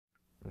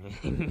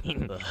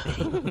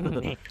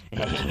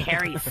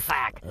Hairy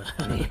sack.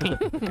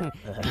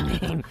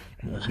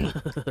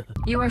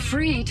 You are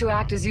free to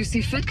act as you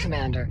see fit,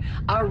 Commander.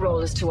 Our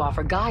role is to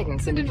offer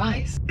guidance and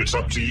advice. It's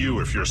up to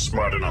you if you're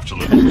smart enough to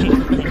look.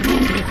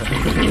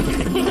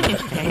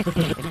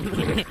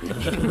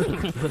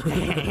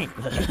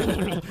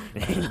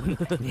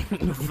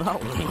 So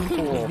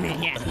cool.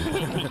 Yeah.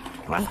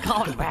 Let's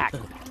call him back.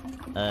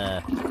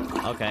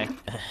 Okay.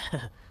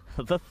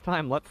 This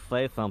time, let's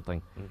say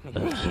something.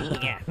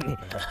 Yeah.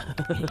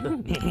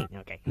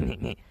 Okay.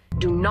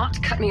 Do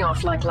not cut me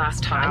off like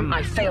last time.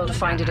 I failed to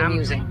find it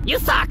amusing. You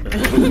suck!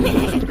 That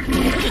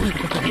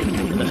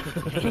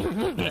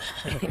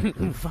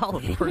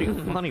was pretty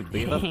funny,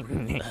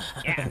 Beavis.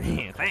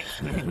 Yeah,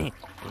 thanks.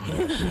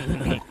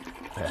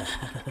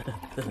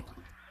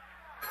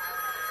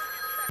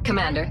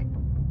 Commander,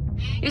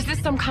 is this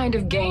some kind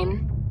of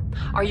game?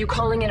 Are you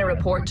calling in a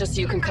report just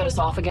so you can cut us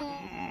off again?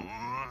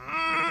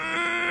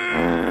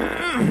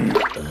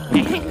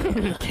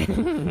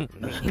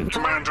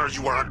 Commander,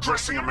 you are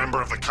addressing a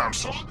member of the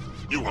Council.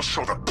 You will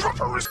show the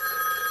proper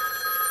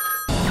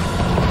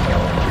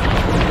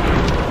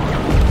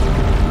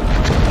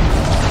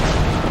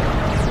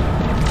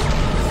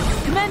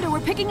Commander, we're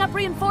picking up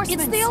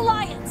reinforcements. It's the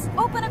Alliance.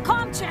 Open a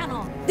comm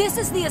channel. This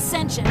is the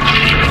Ascension.